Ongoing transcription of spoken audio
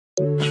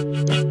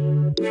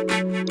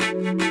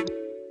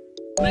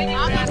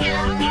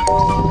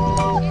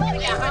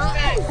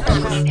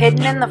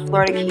Hidden in the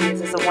Florida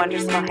Keys is a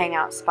wonderful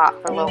hangout spot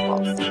for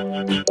locals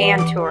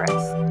and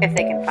tourists, if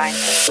they can find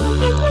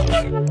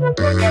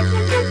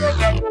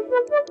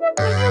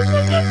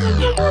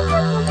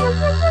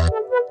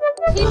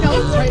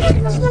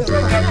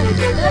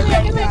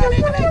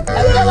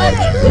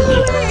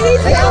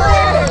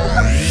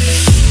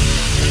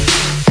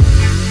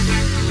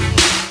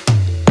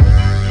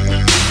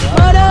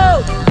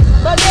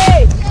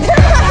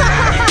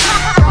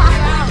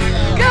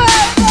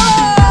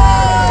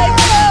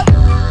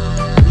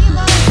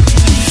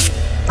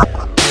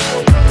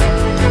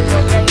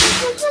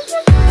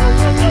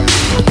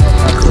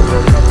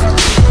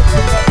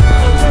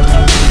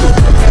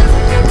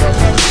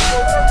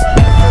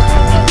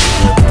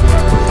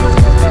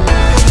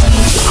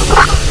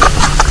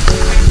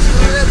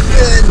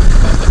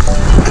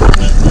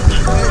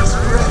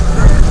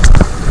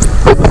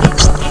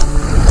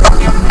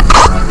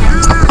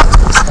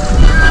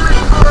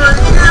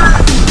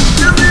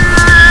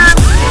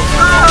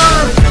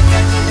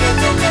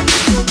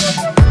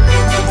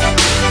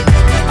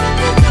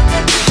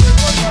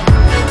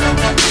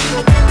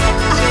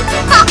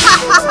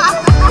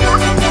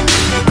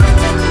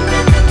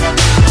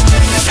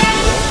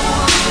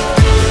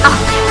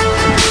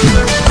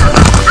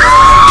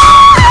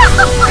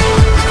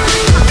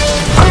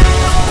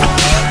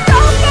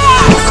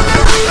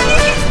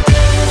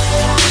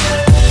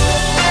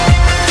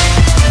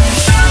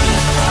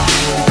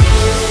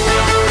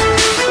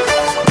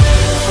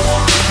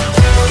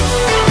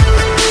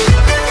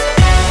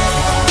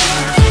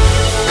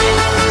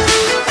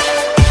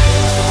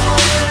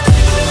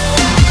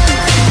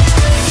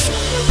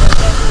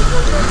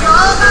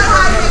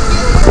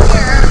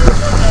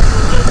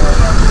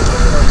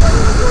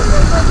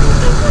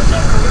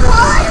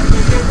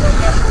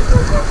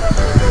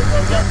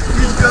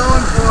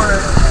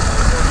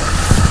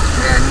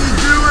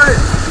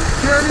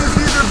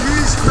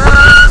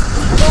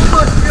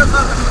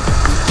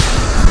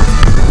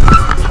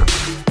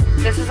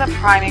a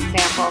prime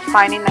example of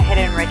finding the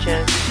hidden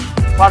riches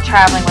while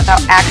traveling without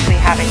actually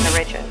having the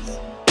riches.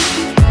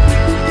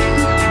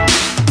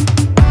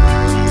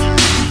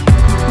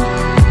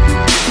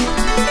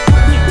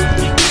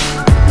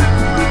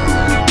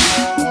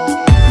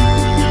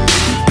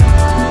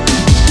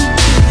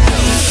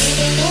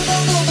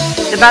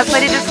 The best way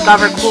to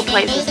discover cool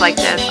places like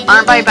this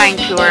aren't by buying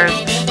tours,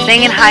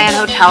 staying in high-end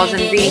hotels,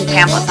 and reading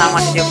pamphlets on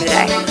what to do for the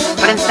day,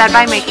 but instead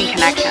by making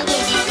connections.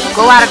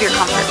 Go out of your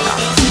comfort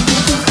zone.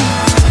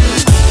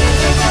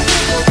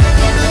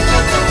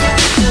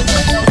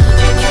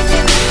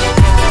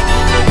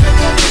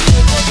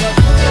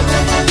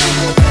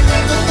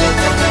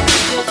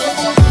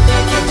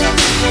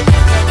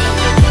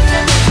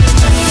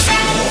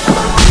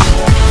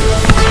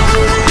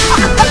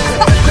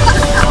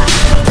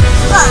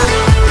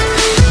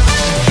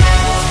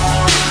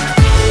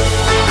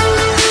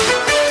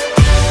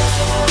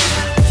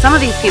 Some of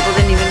these people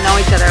didn't even know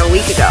each other a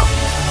week ago.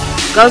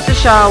 Goes to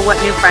show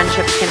what new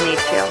friendships can lead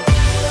to.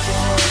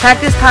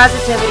 Practice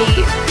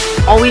positivity,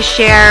 always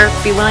share,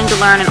 be willing to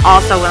learn, and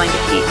also willing to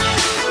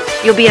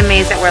teach. You'll be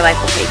amazed at where life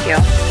will take you.